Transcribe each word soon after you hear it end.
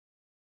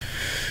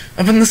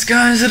Up in the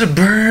sky, is it a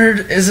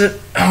bird? Is it,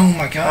 oh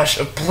my gosh,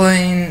 a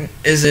plane?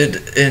 Is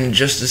it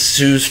Injustice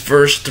 2's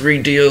first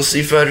 3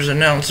 DLC fighters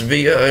announced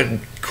via a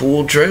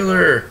cool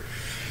trailer?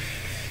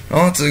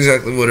 Well, that's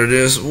exactly what it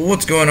is.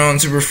 What's going on,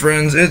 Super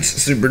Friends? It's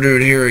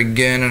SuperDude here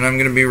again, and I'm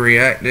going to be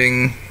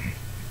reacting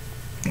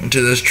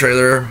to this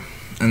trailer,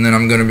 and then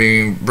I'm going to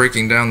be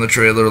breaking down the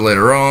trailer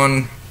later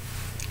on,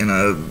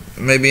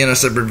 maybe in a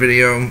separate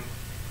video.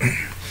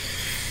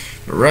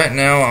 But right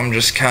now, I'm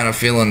just kind of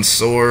feeling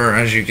sore.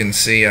 As you can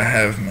see, I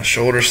have my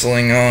shoulder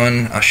sling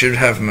on. I should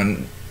have my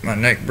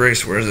neck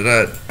brace. Where is it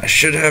at? I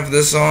should have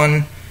this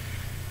on,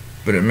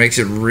 but it makes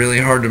it really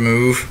hard to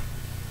move.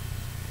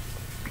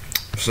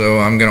 So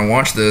I'm going to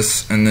watch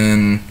this, and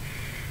then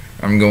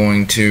I'm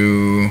going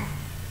to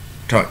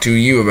talk to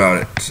you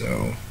about it.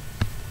 So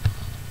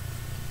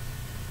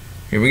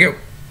here we go.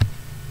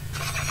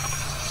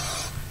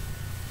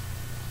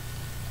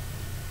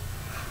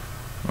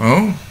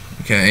 Oh,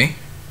 okay.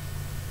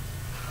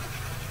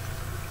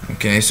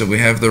 Okay, so we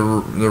have the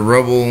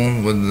rubble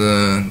with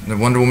the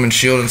Wonder Woman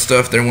shield and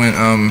stuff. There went,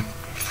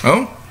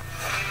 oh?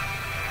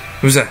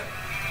 Who's that?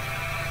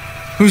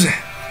 Who's that?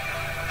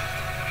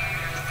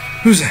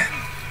 Who's that?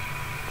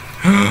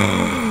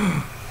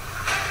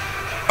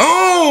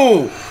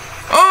 Oh!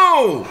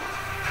 Oh!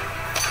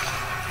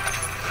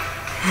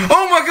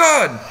 Oh my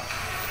God!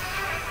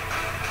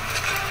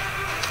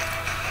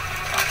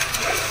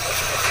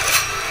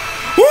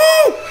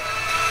 Woo!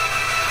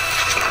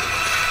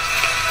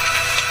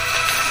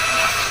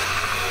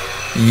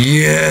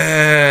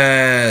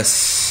 Yes!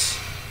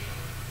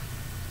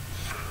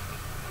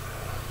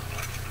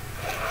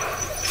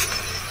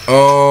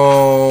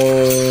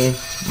 Oh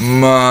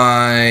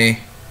my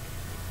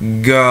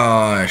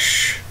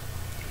gosh.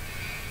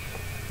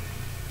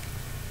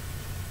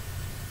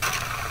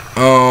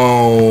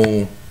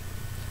 Oh,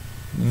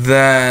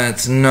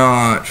 that's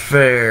not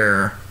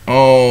fair.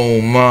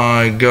 Oh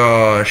my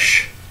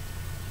gosh.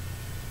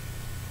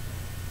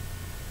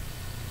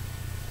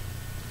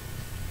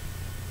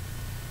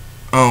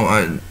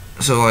 Oh,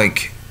 so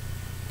like,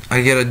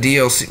 I get a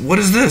DLC. What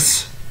is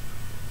this?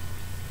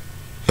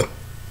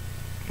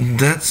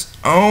 That's,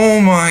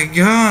 oh my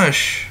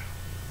gosh.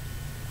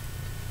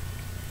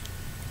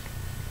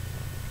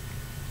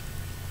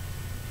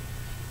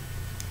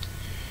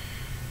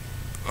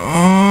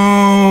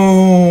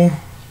 Oh,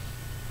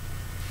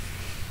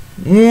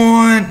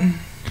 what?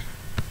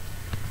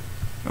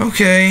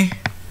 Okay.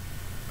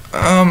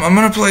 I'm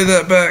gonna play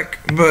that back,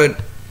 but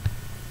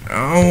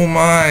oh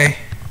my.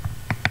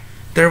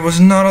 There was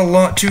not a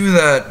lot to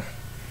that,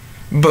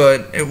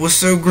 but it was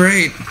so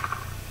great.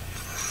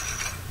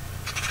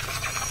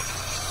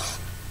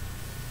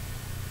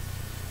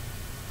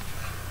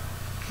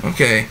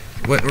 Okay,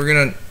 what, we're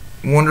gonna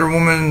Wonder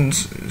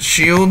Woman's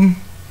shield?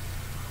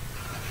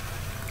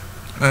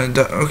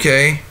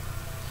 Okay.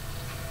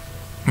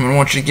 I'm gonna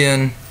watch it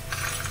again.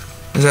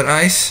 Is that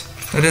ice?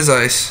 That is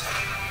ice.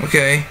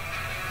 Okay.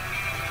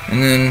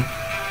 And then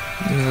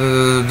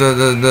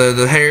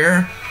the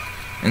hair.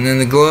 And then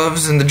the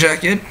gloves and the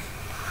jacket.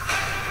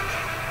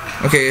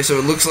 Okay, so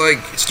it looks like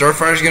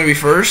Starfire's gonna be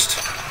first.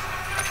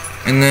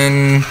 And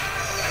then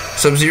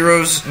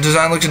Sub-Zero's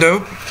design looks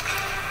dope.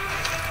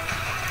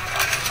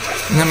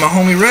 And then my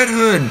homie Red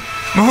Hood.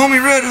 My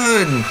homie Red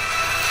Hood.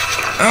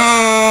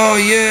 Oh,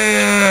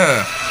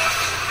 yeah.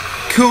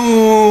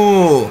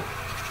 Cool.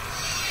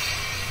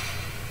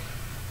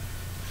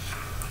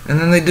 And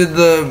then they did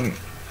the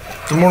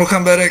Mortal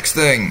Kombat X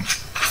thing.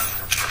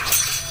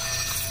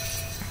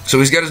 So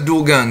he's got his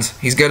dual guns.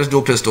 He's got his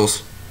dual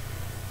pistols.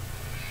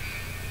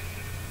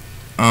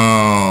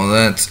 Oh,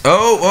 that's...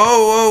 Oh, whoa,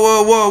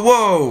 whoa, whoa,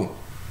 whoa.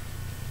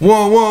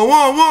 Whoa, whoa,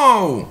 whoa,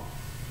 whoa.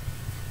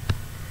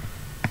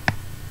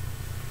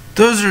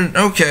 Those are...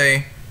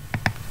 Okay.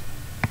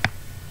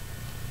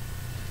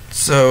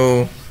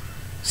 So,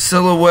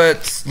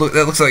 silhouettes... Look,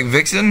 that looks like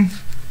Vixen.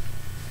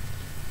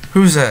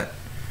 Who's that?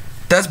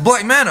 That's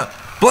Black Manta.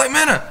 Black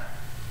Manta.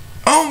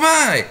 Oh,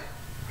 my.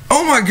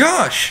 Oh, my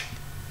gosh.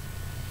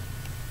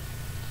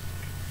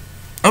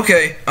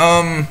 Okay,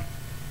 I'm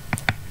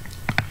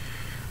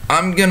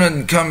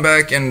gonna come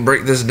back and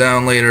break this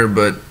down later,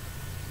 but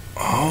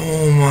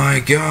oh my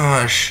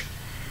gosh,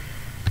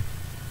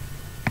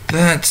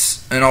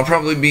 that's, and I'll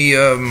probably be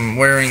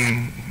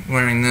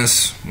wearing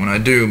this when I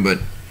do, but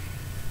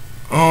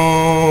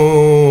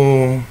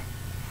oh,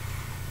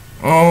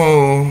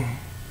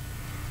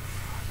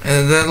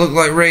 and that looked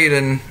like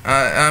Raiden.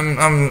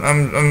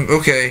 I'm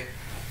okay.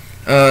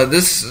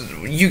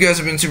 You guys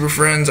have been Super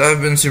Friends,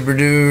 I've been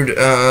SuperDude,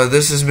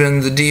 this has been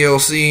the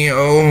DLC.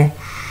 Oh,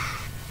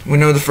 we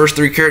know the first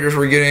 3 characters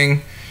we're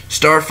getting,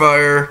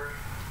 Starfire,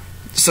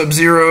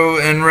 Sub-Zero,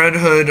 and Red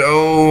Hood.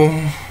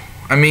 Oh,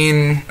 I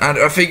mean,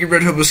 I figured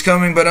Red Hood was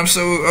coming, but I'm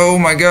so, oh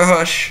my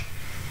gosh,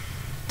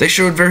 they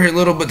showed very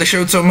little, but they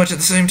showed so much at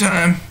the same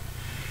time.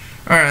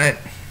 Alright,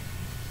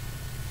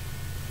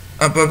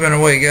 up and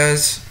away,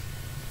 guys.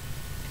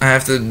 I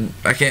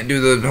can't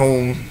do the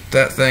whole,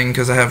 that thing,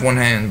 because I have one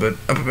hand, but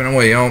up and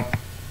away, y'all.